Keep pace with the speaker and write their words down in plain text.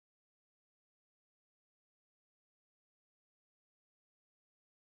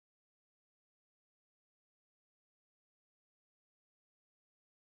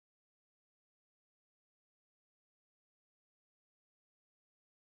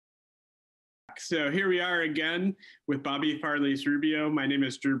So here we are again with Bobby Farlice-Rubio. My name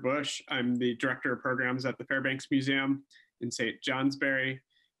is Drew Bush. I'm the Director of Programs at the Fairbanks Museum in St. Johnsbury.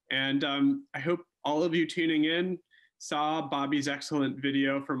 And I hope all of you tuning in saw Bobby's excellent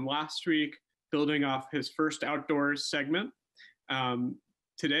video from last week, building off his first outdoors segment.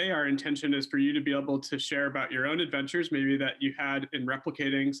 Today, our intention is for you to be able to share about your own adventures, maybe that you had in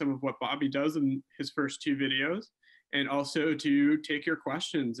replicating some of what Bobby does in his first two videos, and also to take your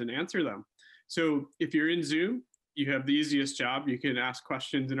questions and answer them. So if you're in Zoom, you have the easiest job. You can ask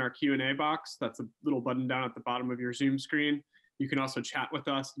questions in our Q&A box. That's a little button down at the bottom of your Zoom screen. You can also chat with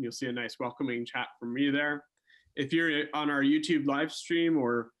us, and you'll see a nice welcoming chat from me there. If you're on our YouTube live stream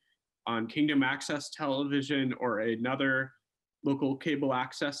or on Kingdom Access Television or another local cable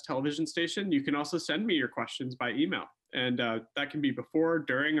access television station, you can also send me your questions by email. And that can be before,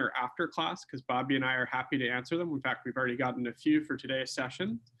 during, or after class, because Bobby and I are happy to answer them. In fact, we've already gotten a few for today's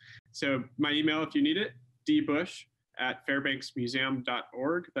session. So my email, if you need it,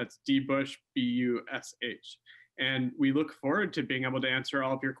 dbush@fairbanksmuseum.org. That's dbush, B-U-S-H. And we look forward to being able to answer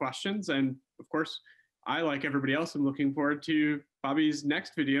all of your questions. And of course, I, like everybody else, am looking forward to Bobby's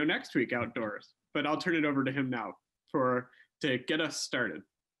next video next week outdoors. But I'll turn it over to him now to get us started.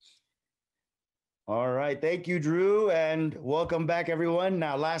 All right. Thank you, Drew, and welcome back, everyone.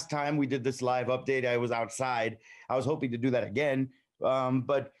 Now, last time we did this live update, I was outside. I was hoping to do that again.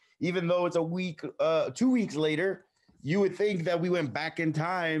 But even though it's a week, 2 weeks later, you would think that we went back in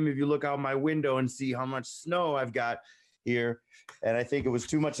time if you look out my window and see how much snow I've got here. And I think it was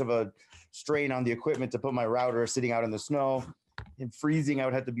too much of a strain on the equipment to put my router sitting out in the snow and freezing. I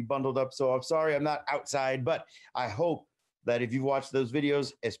would have to be bundled up. So I'm sorry I'm not outside, but I hope that if you've watched those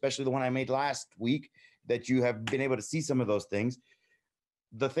videos, especially the one I made last week, that you have been able to see some of those things.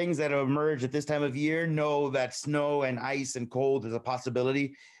 The things that emerge at this time of year know that snow and ice and cold is a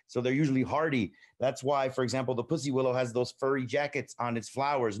possibility. So they're usually hardy. That's why, for example, the pussy willow has those furry jackets on its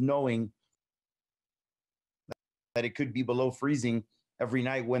flowers, knowing that it could be below freezing every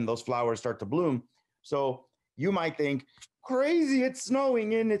night when those flowers start to bloom. So you might think, crazy, it's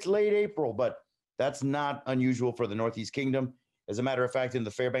snowing and it's late April, but that's not unusual for the Northeast Kingdom. As a matter of fact, in the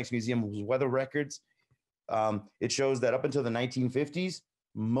Fairbanks Museum's weather records, it shows that up until the 1950s,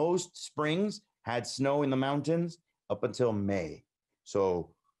 most springs had snow in the mountains up until May. So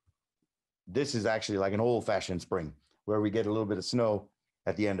this is actually like an old-fashioned spring where we get a little bit of snow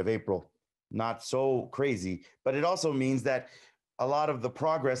at the end of April. Not so crazy, but it also means that a lot of the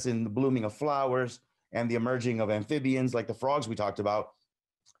progress in the blooming of flowers and the emerging of amphibians, like the frogs we talked about,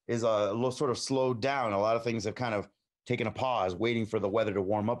 is a little sort of slowed down. A lot of things have kind of taken a pause, waiting for the weather to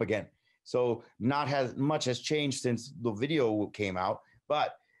warm up again. So not as much has changed since the video came out,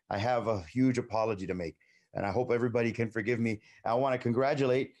 but I have a huge apology to make, and I hope everybody can forgive me. I want to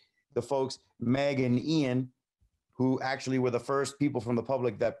congratulate the folks, Meg and Ian, who actually were the first people from the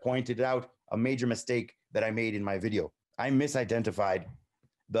public that pointed out a major mistake that I made in my video. I misidentified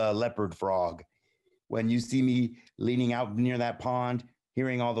the leopard frog. When you see me leaning out near that pond,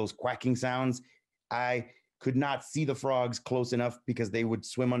 hearing all those quacking sounds, I could not see the frogs close enough because they would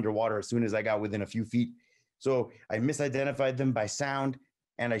swim underwater as soon as I got within a few feet. So I misidentified them by sound,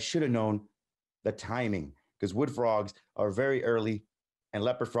 and I should have known the timing, because wood frogs are very early and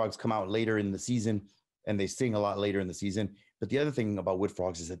leopard frogs come out later in the season, and they sing a lot later in the season. But the other thing about wood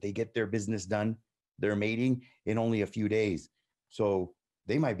frogs is that they get their business done, their mating, in only a few days. So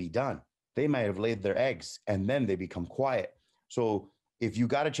they might be done. They might have laid their eggs, and then they become quiet. So if you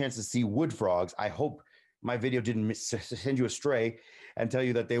got a chance to see wood frogs, I hope my video didn't send you astray and tell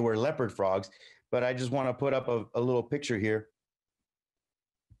you that they were leopard frogs, but I just want to put up a little picture here.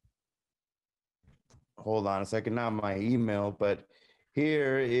 Hold on a second, not my email, but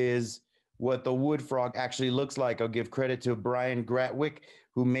here is what the wood frog actually looks like. I'll give credit to Brian Gratwick,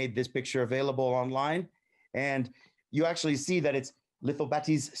 who made this picture available online. And you actually see that it's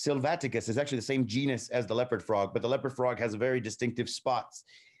Lithobates sylvaticus. Is actually the same genus as the leopard frog, but the leopard frog has very distinctive spots.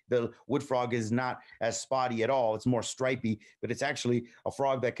 The wood frog is not as spotty at all. It's more stripy, but it's actually a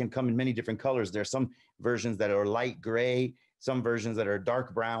frog that can come in many different colors. There are some versions that are light gray, some versions that are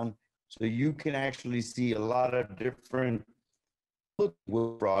dark brown. So you can actually see a lot of different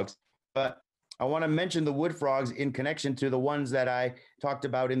wood frogs. But I want to mention the wood frogs in connection to the ones that I talked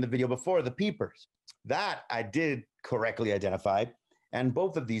about in the video before, the peepers. That I did correctly identify. And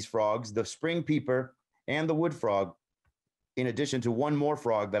both of these frogs, the spring peeper and the wood frog, in addition to one more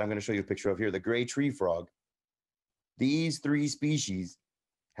frog that I'm going to show you a picture of here, the gray tree frog, these three species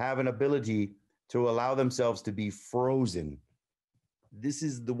have an ability to allow themselves to be frozen. This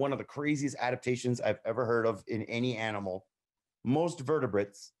is one of the craziest adaptations I've ever heard of in any animal. Most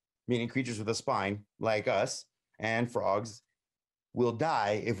vertebrates meaning creatures with a spine like us and frogs, will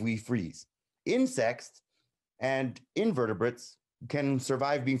die if we freeze. Insects and invertebrates can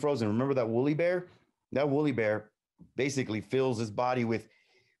survive being frozen. Remember that woolly bear? That woolly bear basically fills his body with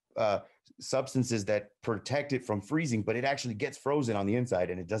uh, substances that protect it from freezing, but it actually gets frozen on the inside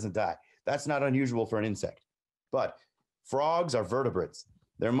and it doesn't die. That's not unusual for an insect. But frogs are vertebrates.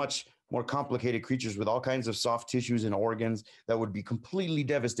 They're much more complicated creatures with all kinds of soft tissues and organs that would be completely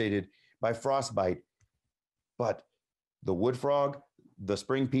devastated by frostbite. But the wood frog, the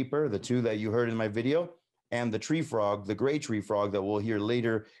spring peeper, the two that you heard in my video, and the tree frog, the gray tree frog that we'll hear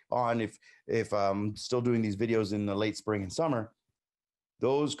later on if I'm still doing these videos in the late spring and summer,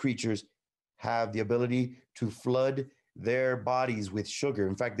 those creatures have the ability to flood their bodies with sugar.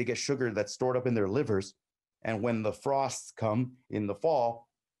 In fact, they get sugar that's stored up in their livers. And when the frosts come in the fall,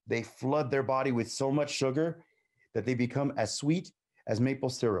 they flood their body with so much sugar that they become as sweet as maple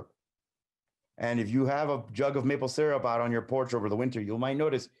syrup. And if you have a jug of maple syrup out on your porch over the winter, you might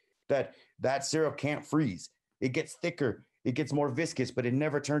notice that that syrup can't freeze. It gets thicker, it gets more viscous, but it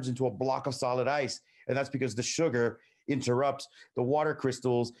never turns into a block of solid ice. And that's because the sugar interrupts the water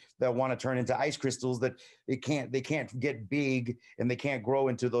crystals that want to turn into ice crystals that they can't get big and they can't grow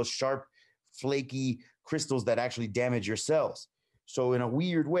into those sharp, flaky crystals that actually damage your cells. So in a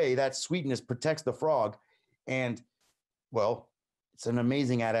weird way, that sweetness protects the frog. And well, it's an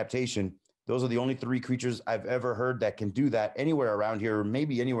amazing adaptation. Those are the only three creatures I've ever heard that can do that anywhere around here, or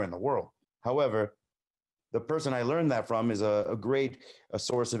maybe anywhere in the world. However, the person I learned that from is a great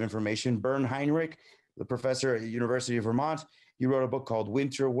source of information. Bern Heinrich, the professor at the University of Vermont, he wrote a book called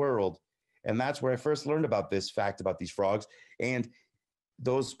Winter World. And that's where I first learned about this fact about these frogs. And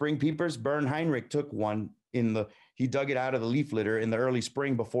those spring peepers, Bern Heinrich took one he dug it out of the leaf litter in the early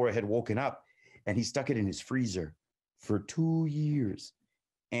spring before it had woken up. And he stuck it in his freezer for 2 years.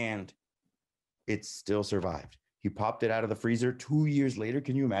 And it still survived. He popped it out of the freezer 2 years later.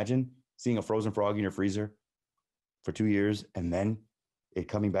 Can you imagine seeing a frozen frog in your freezer for 2 years and then it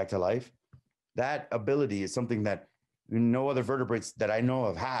coming back to life? That ability is something that no other vertebrates that I know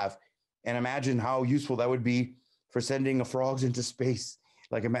of have. And imagine how useful that would be for sending frogs into space.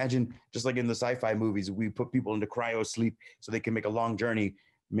 Like imagine, just like in the sci-fi movies, we put people into cryo sleep so they can make a long journey.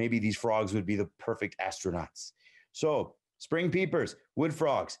 Maybe these frogs would be the perfect astronauts. So spring peepers, wood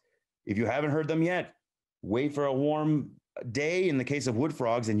frogs. If you haven't heard them yet, wait for a warm day in the case of wood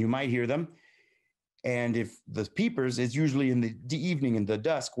frogs, and you might hear them. And if the peepers, is usually in the evening, in the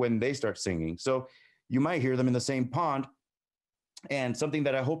dusk, when they start singing. So you might hear them in the same pond. And something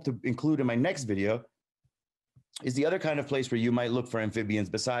that I hope to include in my next video is the other kind of place where you might look for amphibians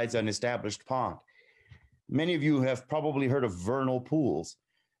besides an established pond. Many of you have probably heard of vernal pools,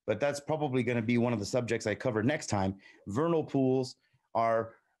 but that's probably going to be one of the subjects I cover next time. Vernal pools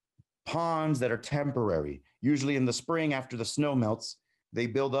are ponds that are temporary. Usually in the spring after the snow melts, they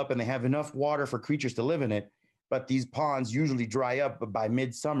build up and they have enough water for creatures to live in it. But these ponds usually dry up by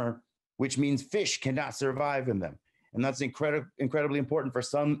midsummer, which means fish cannot survive in them. And that's incredibly important for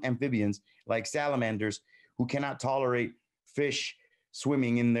some amphibians like salamanders who cannot tolerate fish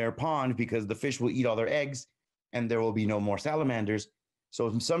swimming in their pond because the fish will eat all their eggs and there will be no more salamanders.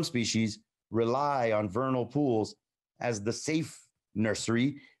 So some species rely on vernal pools as the safe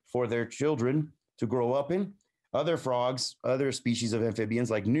nursery for their children to grow up in. Other frogs, other species of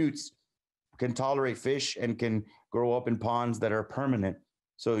amphibians like newts can tolerate fish and can grow up in ponds that are permanent.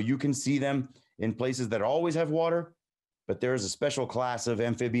 So you can see them in places that always have water, but there's a special class of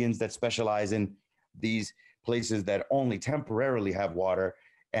amphibians that specialize in these places that only temporarily have water.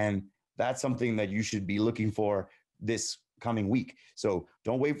 And that's something that you should be looking for this coming week. So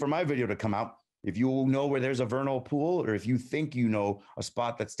don't wait for my video to come out. If you know where there's a vernal pool, or if you think you know a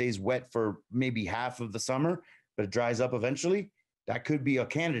spot that stays wet for maybe half of the summer, but it dries up eventually, that could be a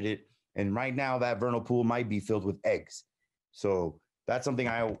candidate. And right now that vernal pool might be filled with eggs. So that's something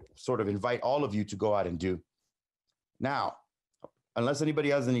I sort of invite all of you to go out and do. Now, unless anybody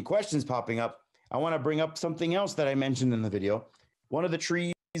has any questions popping up, I want to bring up something else that I mentioned in the video. One of the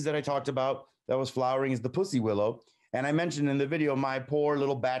trees that I talked about that was flowering is the pussy willow. And I mentioned in the video my poor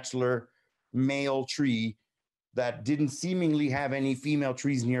little bachelor male tree that didn't seemingly have any female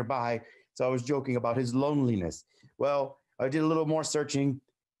trees nearby. So I was joking about his loneliness. Well, I did a little more searching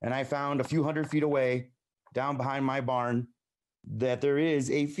and I found a few hundred feet away down behind my barn that there is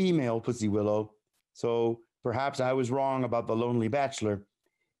a female pussy willow. So perhaps I was wrong about the lonely bachelor.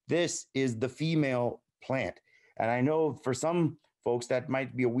 This is the female plant. And I know for some folks that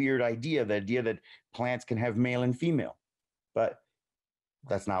might be a weird idea, the idea that plants can have male and female. But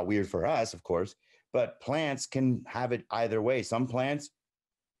that's not weird for us, of course. But plants can have it either way. Some plants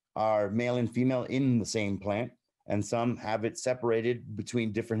are male and female in the same plant, and some have it separated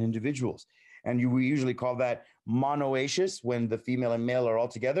between different individuals. And we usually call that monoecious when the female and male are all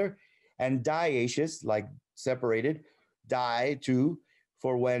together, and dioecious, like separated, di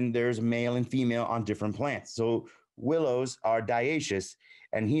for when there's male and female on different plants. So willows are dioecious,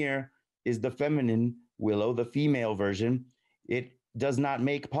 and here is the feminine willow, the female version. It does not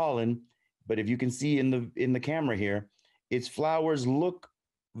make pollen, but if you can see in the camera here, its flowers look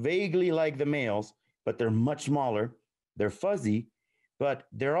vaguely like the males, but they're much smaller. They're fuzzy, but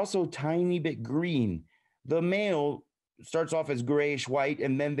they're also tiny bit green. The male starts off as grayish white,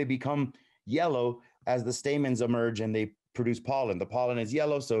 and then they become yellow as the stamens emerge and they produce pollen. The pollen is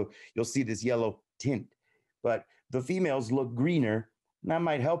yellow, so you'll see this yellow tint. But the females look greener, and that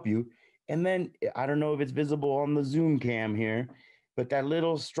might help you. And then I don't know if it's visible on the Zoom cam here, but that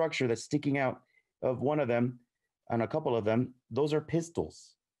little structure that's sticking out of one of them and a couple of them, those are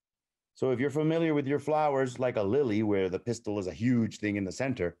pistils. So if you're familiar with your flowers, like a lily, where the pistil is a huge thing in the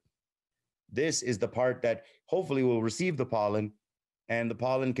center, this is the part that hopefully will receive the pollen, and the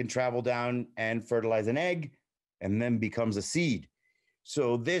pollen can travel down and fertilize an egg and then becomes a seed.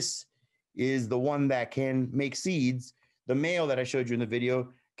 So this is the one that can make seeds. The male that I showed you in the video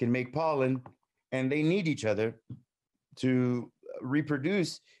can make pollen, and they need each other to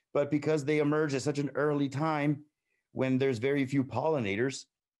reproduce. But because they emerge at such an early time when there's very few pollinators,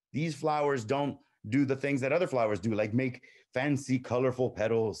 these flowers don't do the things that other flowers do, like make fancy, colorful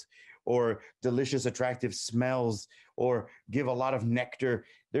petals or delicious, attractive smells or give a lot of nectar.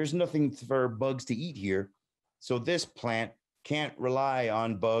 There's nothing for bugs to eat here. So this plant can't rely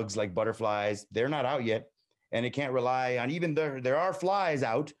on bugs like butterflies. They're not out yet. And it can't rely on, even there are flies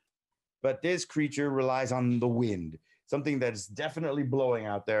out, but this creature relies on the wind, something that's definitely blowing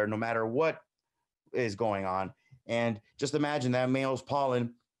out there no matter what is going on. And just imagine that male's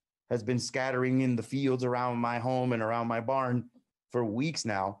pollen has been scattering in the fields around my home and around my barn for weeks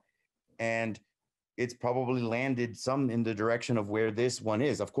now. And it's probably landed some in the direction of where this one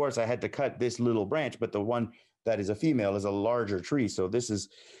is. Of course, I had to cut this little branch, but the one that is a female is a larger tree. So this is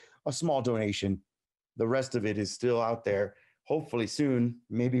a small donation. The rest of it is still out there. Hopefully soon,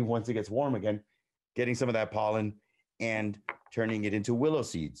 maybe once it gets warm again, getting some of that pollen and turning it into willow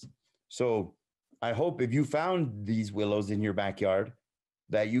seeds. So I hope if you found these willows in your backyard,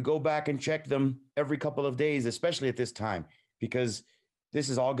 that you go back and check them every couple of days, especially at this time, because this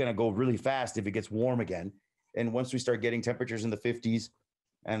is all going to go really fast if it gets warm again. And once we start getting temperatures in the 50s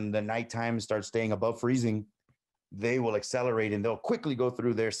and the nighttime starts staying above freezing, they will accelerate and they'll quickly go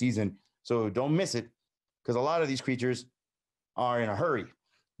through their season. So don't miss it, because a lot of these creatures are in a hurry.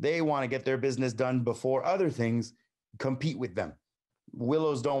 They want to get their business done before other things compete with them.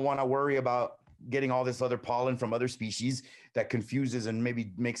 Willows don't want to worry about getting all this other pollen from other species that confuses and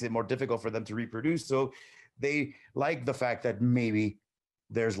maybe makes it more difficult for them to reproduce. So they like the fact that maybe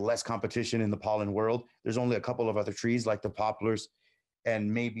there's less competition in the pollen world. There's only a couple of other trees like the poplars,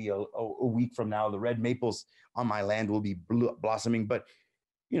 and maybe a week from now, the red maples on my land will be blossoming. But,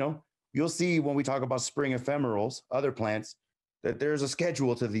 you know, you'll see when we talk about spring ephemerals, other plants, that there's a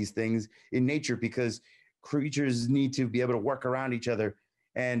schedule to these things in nature, because creatures need to be able to work around each other.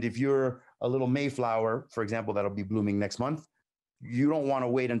 And if you're a little Mayflower, for example, that'll be blooming next month, you don't want to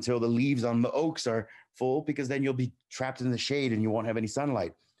wait until the leaves on the oaks are full, because then you'll be trapped in the shade and you won't have any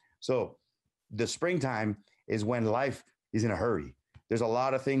sunlight. So the springtime is when life is in a hurry. There's a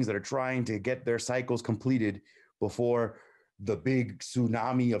lot of things that are trying to get their cycles completed before the big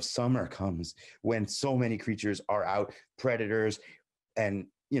tsunami of summer comes, when so many creatures are out, predators and,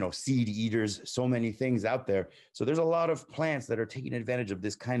 you know, seed eaters, so many things out there. So there's a lot of plants that are taking advantage of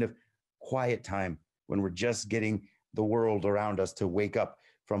this kind of quiet time when we're just getting the world around us to wake up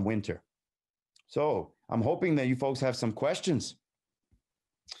from winter. So I'm hoping that you folks have some questions.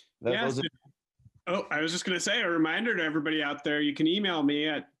 Yes. Oh, I was just going to say, a reminder to everybody out there, you can email me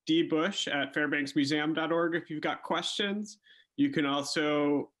at dbush@fairbanksmuseum.org if you've got questions. You can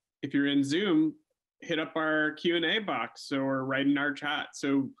also, if you're in Zoom, hit up our Q&A box or write in our chat.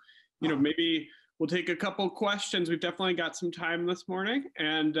 So, you know, maybe we'll take a couple questions. We've definitely got some time this morning.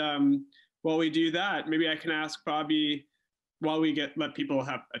 And while we do that, maybe I can ask Bobby, while we let people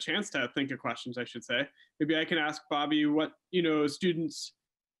have a chance to think of questions, I should say, maybe I can ask Bobby what, you know, students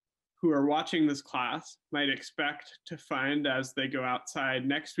who are watching this class might expect to find as they go outside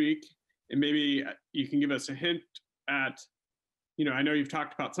next week. And maybe you can give us a hint at, you know, I know you've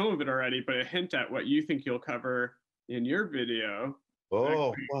talked about some of it already, but a hint at what you think you'll cover in your video.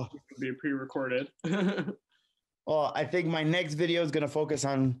 Oh, well, it'll be pre-recorded. Well, I think my next video is going to focus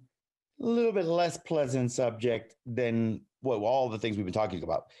on a little bit less pleasant subject than well, all the things we've been talking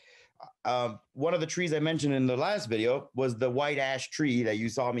about. One of the trees I mentioned in the last video was the white ash tree that you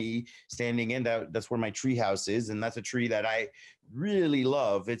saw me standing in. That's where my tree house is. And that's a tree that I really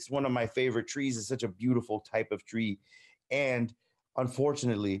love. It's one of my favorite trees. It's such a beautiful type of tree. And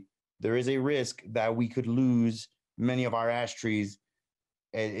unfortunately, there is a risk that we could lose many of our ash trees.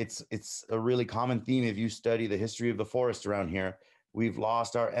 And it's a really common theme if you study the history of the forest around here. We've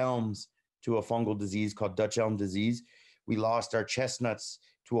lost our elms to a fungal disease called Dutch elm disease. We lost our chestnuts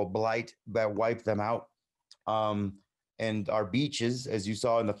to a blight that wiped them out. And our beeches, as you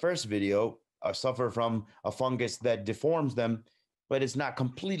saw in the first video, suffer from a fungus that deforms them, but it's not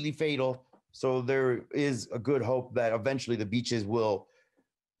completely fatal. So there is a good hope that eventually the beeches will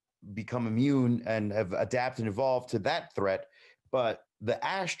become immune and have adapted and evolved to that threat. But the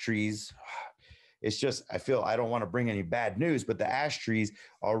ash trees, it's just, I feel I don't want to bring any bad news, but the ash trees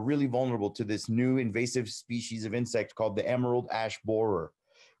are really vulnerable to this new invasive species of insect called the emerald ash borer.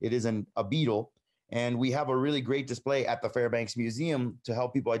 It is a beetle, and we have a really great display at the Fairbanks Museum to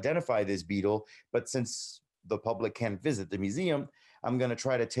help people identify this beetle. But since the public can't visit the museum, I'm going to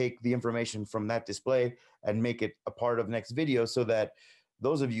try to take the information from that display and make it a part of next video so that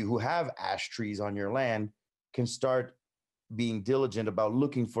those of you who have ash trees on your land can start being diligent about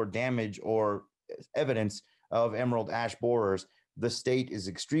looking for damage or evidence of emerald ash borers. The state is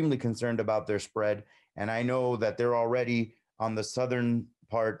extremely concerned about their spread, and I know that they're already on the southern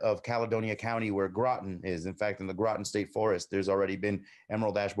part of Caledonia County where Groton is. In fact, in the Groton State Forest, there's already been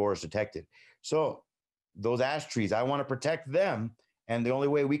emerald ash borers detected. So those ash trees, I want to protect them. And the only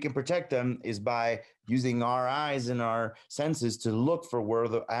way we can protect them is by using our eyes and our senses to look for where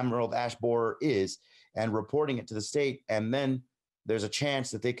the emerald ash borer is and reporting it to the state. And then there's a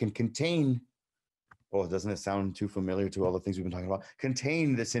chance that they can contain, oh, doesn't it sound too familiar to all the things we've been talking about?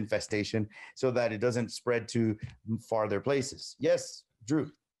 Contain this infestation so that it doesn't spread to farther places. Yes,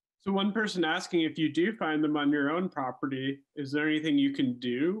 Drew. So one person asking, if you do find them on your own property, is there anything you can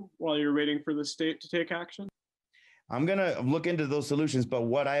do while you're waiting for the state to take action? I'm going to look into those solutions, but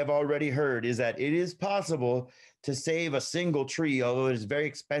what I have already heard is that it is possible to save a single tree, although it is very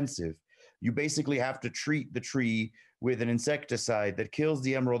expensive. You basically have to treat the tree with an insecticide that kills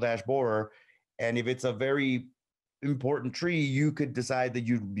the emerald ash borer. And if it's a very important tree, you could decide that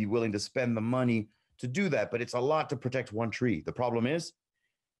you'd be willing to spend the money to do that. But it's a lot to protect one tree. The problem is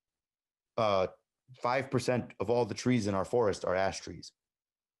 5% of all the trees in our forest are ash trees.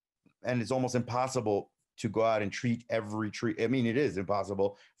 And it's almost impossible to go out and treat every tree. I mean, it is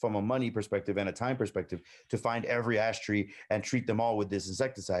impossible from a money perspective and a time perspective to find every ash tree and treat them all with this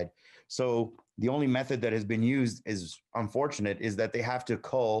insecticide. So the only method that has been used is unfortunate, is that they have to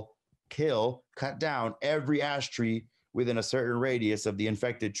cut down every ash tree within a certain radius of the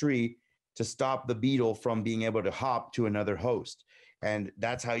infected tree to stop the beetle from being able to hop to another host. And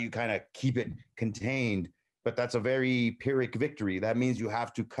that's how you kind of keep it contained. But that's a very Pyrrhic victory. That means you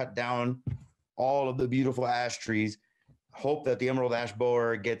have to cut down all of the beautiful ash trees, hope that the emerald ash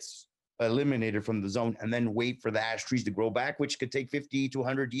borer gets eliminated from the zone, and then wait for the ash trees to grow back, which could take 50 to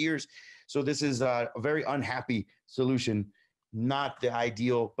 100 years. So this is a very unhappy solution, not the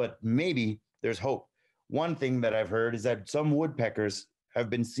ideal, but maybe there's hope. One thing that I've heard is that some woodpeckers have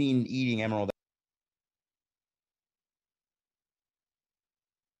been seen eating emerald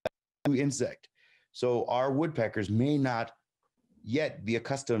insect. So our woodpeckers may not yet be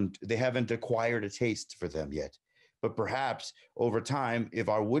accustomed, they haven't acquired a taste for them yet. But perhaps over time, if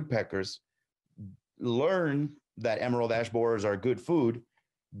our woodpeckers learn that emerald ash borers are good food,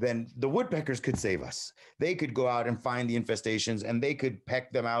 then the woodpeckers could save us. They could go out and find the infestations, and they could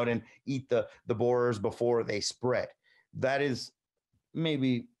peck them out and eat the borers before they spread. That is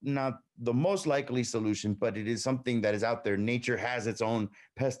maybe not the most likely solution, but it is something that is out there. Nature has its own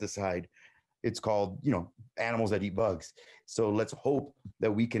pesticide. It's called, animals that eat bugs. So let's hope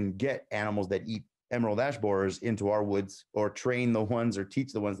that we can get animals that eat emerald ash borers into our woods, or train the ones or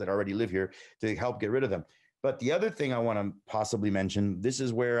teach the ones that already live here to help get rid of them. But the other thing I want to possibly mention, this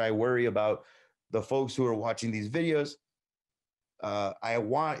is where I worry about the folks who are watching these videos. I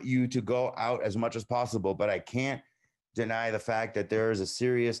want you to go out as much as possible, but I can't deny the fact that there is a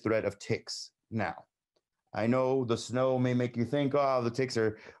serious threat of ticks now. I know the snow may make you think, oh, the ticks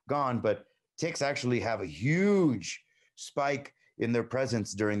are gone, but ticks actually have a huge spike in their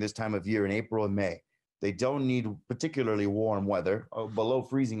presence during this time of year in April and May. They don't need particularly warm weather. Below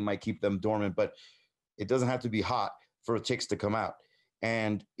freezing might keep them dormant, but it doesn't have to be hot for ticks to come out.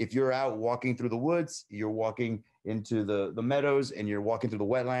 And if you're out walking through the woods, you're walking into the meadows, and you're walking through the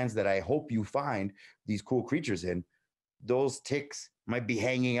wetlands that I hope you find these cool creatures in, those ticks might be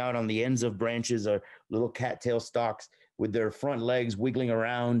hanging out on the ends of branches or little cattail stalks with their front legs wiggling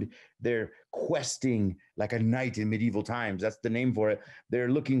around. They're questing like a knight in medieval times. That's the name for it. They're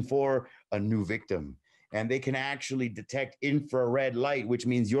looking for a new victim. And they can actually detect infrared light, which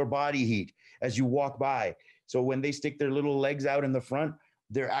means your body heat as you walk by. So when they stick their little legs out in the front,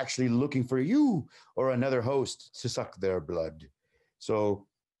 they're actually looking for you or another host to suck their blood. So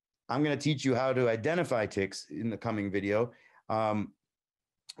I'm going to teach you how to identify ticks in the coming video.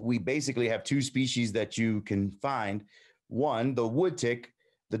 We basically have two species that you can find. One, the wood tick,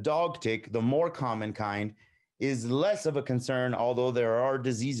 the dog tick, the more common kind, is less of a concern, although there are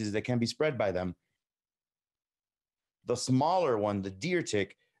diseases that can be spread by them. The smaller one, the deer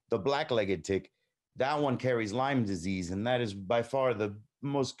tick, the black-legged tick, that one carries Lyme disease, and that is by far the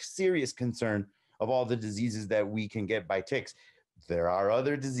most serious concern of all the diseases that we can get by ticks. There are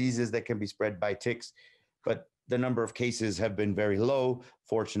other diseases that can be spread by ticks, but the number of cases have been very low,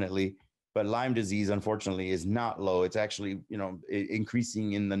 fortunately. But Lyme disease, unfortunately, is not low. It's actually,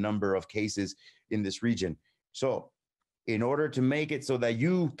 increasing in the number of cases in this region. So in order to make it so that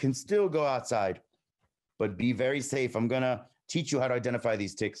you can still go outside, but be very safe, I'm going to teach you how to identify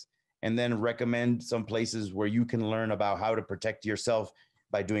these ticks and then recommend some places where you can learn about how to protect yourself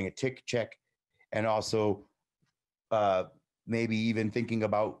by doing a tick check, and also maybe even thinking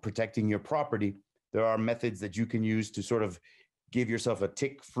about protecting your property. There are methods that you can use to sort of give yourself a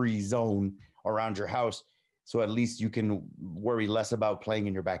tick-free zone around your house, so at least you can worry less about playing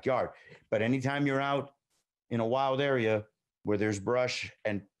in your backyard. But anytime you're out in a wild area where there's brush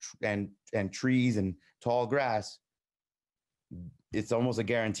and trees and tall grass, it's almost a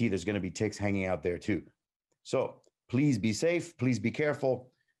guarantee there's going to be ticks hanging out there too. So please be safe. Please be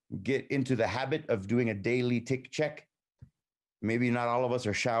careful. Get into the habit of doing a daily tick check. Maybe not all of us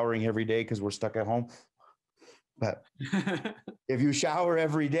are showering every day because we're stuck at home. But if you shower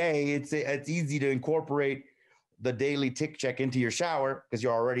every day, it's easy to incorporate the daily tick check into your shower because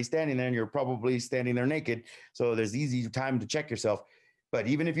you're already standing there and you're probably standing there naked. So there's easy time to check yourself. But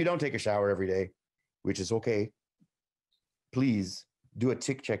even if you don't take a shower every day, which is okay, please do a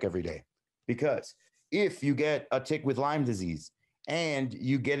tick check every day. Because if you get a tick with Lyme disease and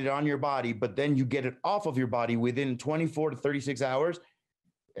you get it on your body, but then you get it off of your body within 24 to 36 hours,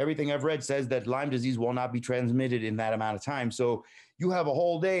 everything I've read says that Lyme disease will not be transmitted in that amount of time. So you have a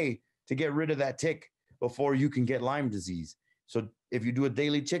whole day to get rid of that tick before you can get Lyme disease. So if you do a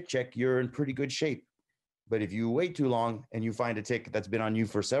daily tick check, you're in pretty good shape. But if you wait too long and you find a tick that's been on you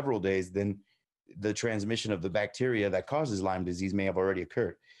for several days, then the transmission of the bacteria that causes Lyme disease may have already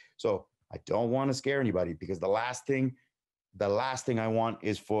occurred. So I don't want to scare anybody, because the last thing I want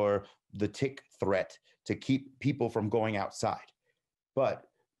is for the tick threat to keep people from going outside. But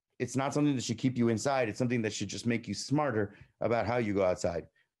it's not something that should keep you inside. It's something that should just make you smarter about how you go outside.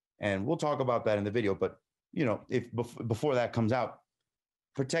 And we'll talk about that in the video. But, if before that comes out,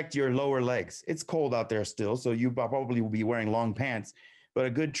 protect your lower legs. It's cold out there still, so you probably will be wearing long pants. But a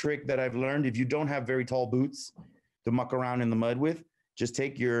good trick that I've learned, if you don't have very tall boots to muck around in the mud with, just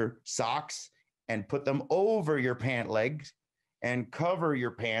take your socks and put them over your pant legs and cover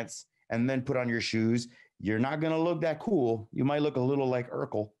your pants and then put on your shoes. You're not going to look that cool. You might look a little like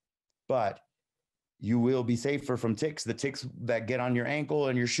Urkel, but you will be safer from ticks. The ticks that get on your ankle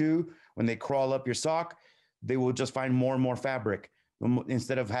and your shoe, when they crawl up your sock, they will just find more and more fabric.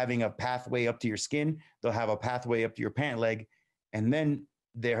 Instead of having a pathway up to your skin, they'll have a pathway up to your pant leg, and then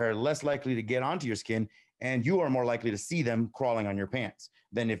they're less likely to get onto your skin, and you are more likely to see them crawling on your pants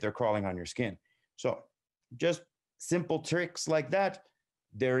than if they're crawling on your skin. So just simple tricks like that.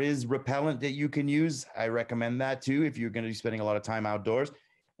 There is repellent that you can use. I recommend that too if you're going to be spending a lot of time outdoors.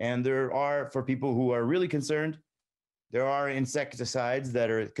 And there are, for people who are really concerned, there are insecticides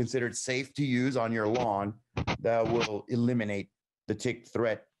that are considered safe to use on your lawn that will eliminate the tick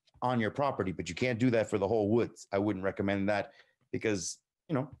threat on your property. But you can't do that for the whole woods. I wouldn't recommend that, because,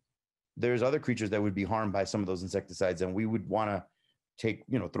 there's other creatures that would be harmed by some of those insecticides, and we would want to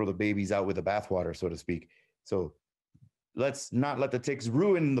throw the babies out with the bathwater, so to speak. So let's not let the ticks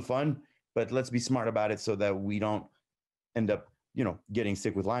ruin the fun, but let's be smart about it so that we don't end up, getting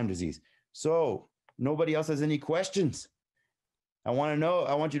sick with Lyme disease. So nobody else has any questions? I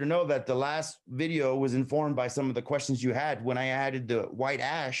want you to know that the last video was informed by some of the questions you had. When I added the white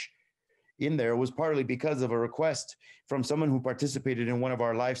ash in there, was partly because of a request from someone who participated in one of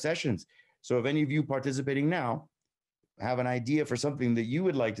our live sessions. So if any of you participating now have an idea for something that you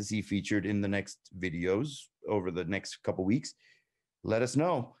would like to see featured in the next videos over the next couple weeks, let us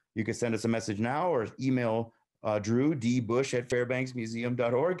know. You can send us a message now or email Drew D. Bush at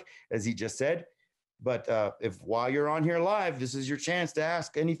fairbanksmuseum.org, as he just said. But if while you're on here live, this is your chance to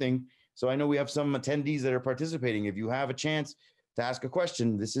ask anything. So I know we have some attendees that are participating. If you have a chance to ask a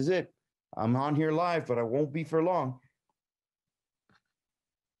question, this is it. I'm on here live, but I won't be for long.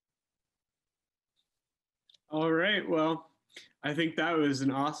 All right. Well, I think that was an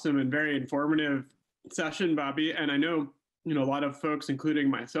awesome and very informative session, Bobby. And I know, a lot of folks, including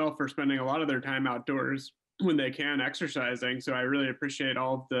myself, are spending a lot of their time outdoors when they can exercising. So I really appreciate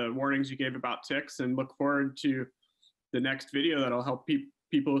all of the warnings you gave about ticks and look forward to the next video that'll help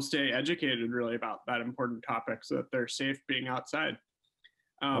people stay educated really about that important topic so that they're safe being outside.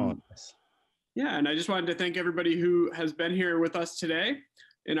 Nice. Yeah, and I just wanted to thank everybody who has been here with us today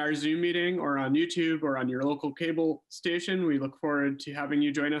in our Zoom meeting or on YouTube or on your local cable station. We look forward to having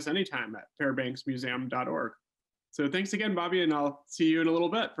you join us anytime at fairbanksmuseum.org. So thanks again, Bobby, and I'll see you in a little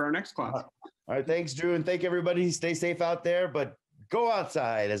bit for our next class. All right, thanks, Drew, and thank everybody. Stay safe out there, but go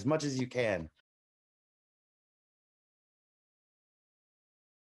outside as much as you can.